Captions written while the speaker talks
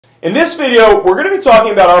In this video, we're going to be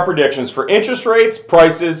talking about our predictions for interest rates,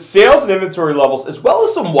 prices, sales and inventory levels, as well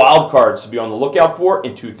as some wild cards to be on the lookout for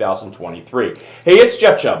in 2023. Hey, it's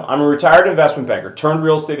Jeff Chubb. I'm a retired investment banker turned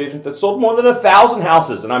real estate agent that sold more than 1,000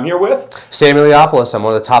 houses, and I'm here with Sammy Iliopoulos. I'm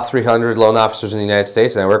one of the top 300 loan officers in the United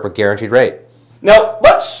States, and I work with Guaranteed Rate. Now,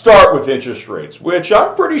 let's start with interest rates, which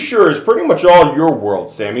I'm pretty sure is pretty much all your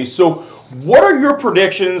world, Sammy. So what are your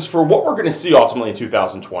predictions for what we're going to see ultimately in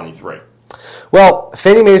 2023? Well,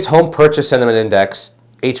 Fannie Mae's Home Purchase Sentiment Index,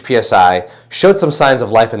 HPSI, showed some signs of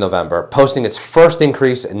life in November, posting its first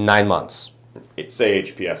increase in 9 months. Say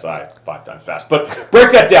HPSI 5 times fast, but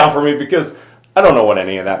break that down for me because I don't know what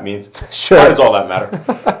any of that means. Sure. Why does all that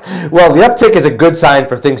matter? Well, the uptick is a good sign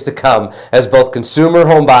for things to come, as both consumer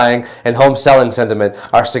home buying and home selling sentiment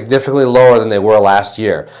are significantly lower than they were last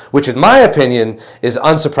year, which in my opinion is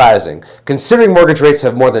unsurprising, considering mortgage rates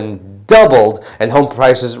have more than doubled and home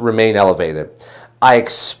prices remain elevated. I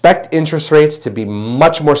expect interest rates to be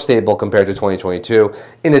much more stable compared to 2022,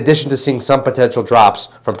 in addition to seeing some potential drops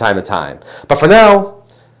from time to time. But for now,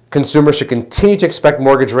 consumers should continue to expect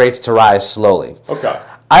mortgage rates to rise slowly. Okay.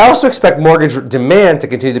 I also expect mortgage demand to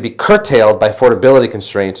continue to be curtailed by affordability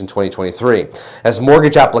constraints in 2023, as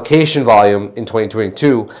mortgage application volume in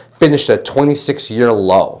 2022 finished at a 26-year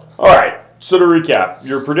low. All right. So to recap,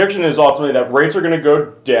 your prediction is ultimately that rates are going to go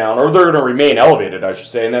down, or they're going to remain elevated, I should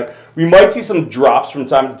say, and that we might see some drops from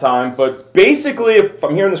time to time. But basically, if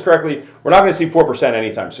I'm hearing this correctly, we're not going to see 4%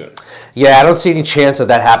 anytime soon. Yeah, I don't see any chance of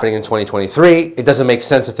that happening in 2023. It doesn't make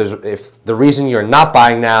sense if the reason you're not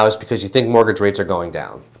buying now is because you think mortgage rates are going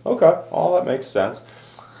down. Okay, all that makes sense.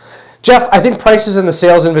 Jeff, I think prices and the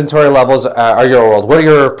sales inventory levels are your world. What are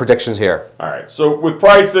your predictions here? All right, so with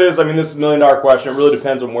prices, I mean, this is a million-dollar question. It really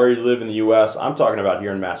depends on where you live in the U.S. I'm talking about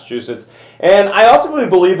here in Massachusetts. And I ultimately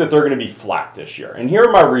believe that they're going to be flat this year. And here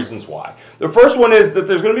are my reasons why. The first one is that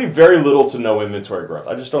there's going to be very little to no inventory growth.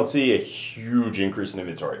 I just don't see a huge increase in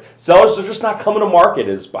inventory. Sellers are just not coming to market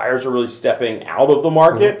as buyers are really stepping out of the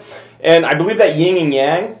market. Mm-hmm. And I believe that yin and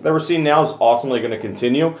yang that we're seeing now is ultimately going to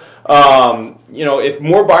continue. If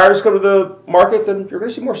more buyers come to the market, then you're going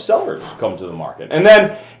to see more sellers come to the market. And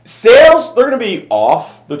then sales, they're going to be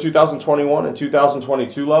off the 2021 and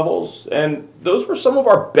 2022 levels. And those were some of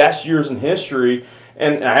our best years in history.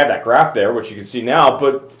 And I have that graph there, which you can see now.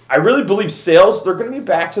 But I really believe sales, they're going to be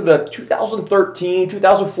back to the 2013,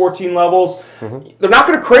 2014 levels. Mm-hmm. They're not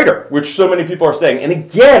going to crater, which so many people are saying. And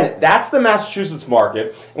again, that's the Massachusetts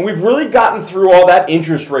market. And we've really gotten through all that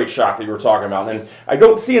interest rate shock that you were talking about. And I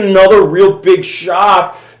don't see another real big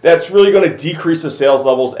shock that's really going to decrease the sales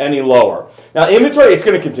levels any lower. Now, inventory, it's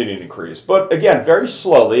going to continue to increase. But again, very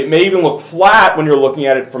slowly. It may even look flat when you're looking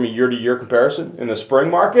at it from a year-to-year comparison in the spring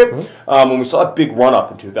market, when we saw a big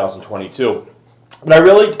run-up in 2022.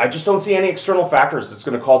 But I just don't see any external factors that's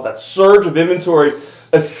going to cause that surge of inventory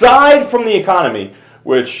aside from the economy,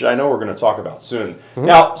 which I know we're going to talk about soon. Mm-hmm.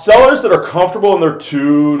 Now, sellers that are comfortable in their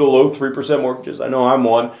 2 to low 3% mortgages, I know I'm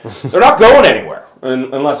one, they're not going anywhere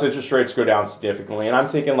unless interest rates go down significantly. And I'm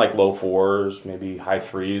thinking like low 4s, maybe high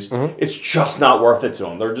 3s. Mm-hmm. It's just not worth it to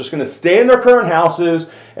them. They're just going to stay in their current houses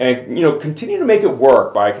and continue to make it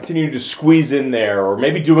work by continuing to squeeze in there or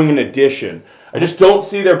maybe doing an addition. I just don't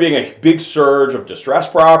see there being a big surge of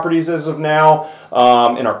distressed properties as of now,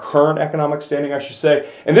 in our current economic standing, I should say.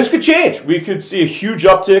 And this could change. We could see a huge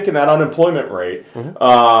uptick in that unemployment rate.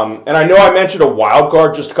 Mm-hmm. And I know I mentioned a wild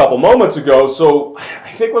card just a couple moments ago, so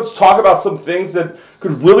I think let's talk about some things that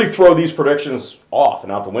could really throw these predictions off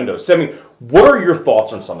and out the window. Sammy, what are your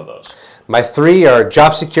thoughts on some of those? My 3 are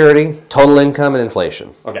job security, total income, and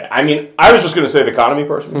inflation. Okay, I mean, I was just going to say the economy,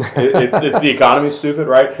 personally. It's the economy, stupid,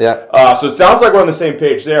 right? Yeah. So it sounds like we're on the same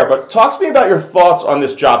page there, but talk to me about your thoughts on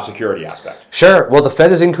this job security aspect. Sure. Well, the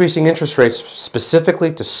Fed is increasing interest rates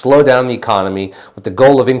specifically to slow down the economy with the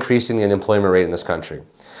goal of increasing the unemployment rate in this country.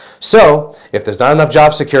 So, if there's not enough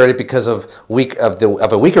job security because of a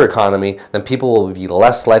weaker economy, then people will be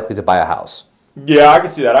less likely to buy a house. Yeah, I can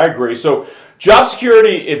see that. I agree. So, job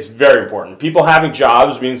security, it's very important. People having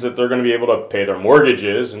jobs means that they're going to be able to pay their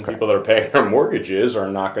mortgages, and people that are paying their mortgages are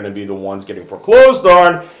not going to be the ones getting foreclosed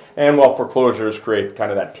on. And while foreclosures create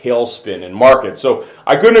kind of that tailspin in markets. So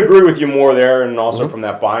I couldn't agree with you more there, and also from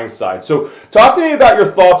that buying side. So talk to me about your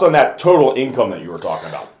thoughts on that total income that you were talking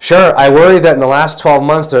about. Sure. I worry that in the last 12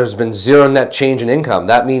 months there's been zero net change in income.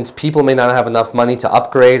 That means people may not have enough money to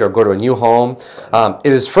upgrade or go to a new home.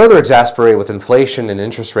 It is further exacerbated with inflation and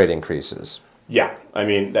interest rate increases. Yeah, I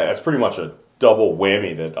mean, that's pretty much a double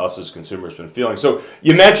whammy that us as consumers have been feeling. So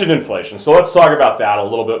you mentioned inflation, so let's talk about that a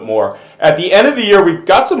little bit more. At the end of the year, we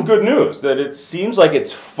got some good news that it seems like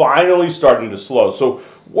it's finally starting to slow. So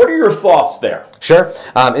What are your thoughts there? Sure.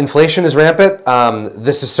 Inflation is rampant.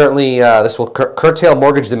 This is certainly this will curtail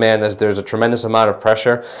mortgage demand as there's a tremendous amount of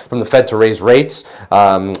pressure from the Fed to raise rates.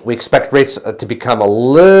 We expect rates to become a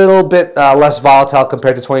little bit less volatile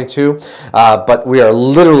compared to 22, but we are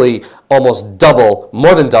literally almost double,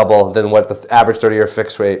 more than double than what the average 30-year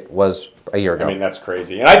fixed rate was a year ago. I mean, that's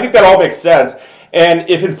crazy. And I think that all makes sense. And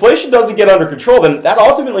if inflation doesn't get under control, then that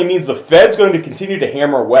ultimately means the Fed's going to continue to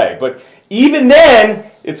hammer away. But even then,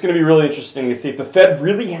 it's going to be really interesting to see if the Fed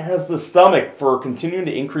really has the stomach for continuing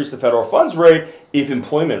to increase the federal funds rate if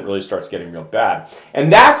employment really starts getting real bad.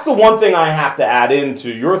 And that's the one thing I have to add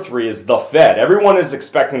into your three is the Fed. Everyone is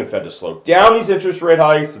expecting the Fed to slow down these interest rate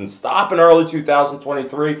hikes and stop in early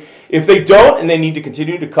 2023. If they don't and they need to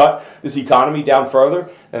continue to cut this economy down further,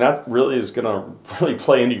 then that really is going to really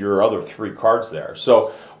play into your other three cards there.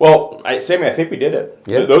 So, well, Sammy, I think we did it.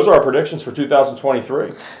 Yeah. Those are our predictions for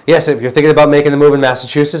 2023. Yes, if you're thinking about making the move in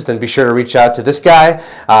Massachusetts, then be sure to reach out to this guy.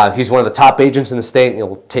 He's one of the top agents in the state, and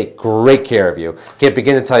he'll take great care of you. Can't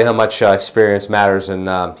begin to tell you how much experience matters, and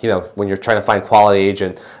when you're trying to find quality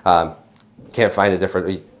agent, can't find a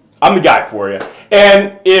different. I'm the guy for you.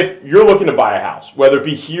 And if you're looking to buy a house, whether it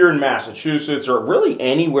be here in Massachusetts or really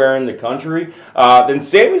anywhere in the country, then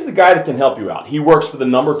Sammy's the guy that can help you out. He works for the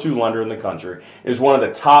 #2 lender in the country, is one of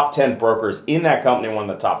the top 10 brokers in that company, one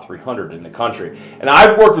of the top 300 in the country. And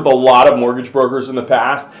I've worked with a lot of mortgage brokers in the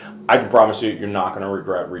past. I can promise you, you're not going to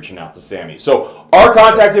regret reaching out to Sammy. So our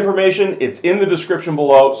contact information, it's in the description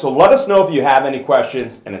below. So let us know if you have any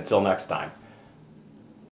questions, and until next time.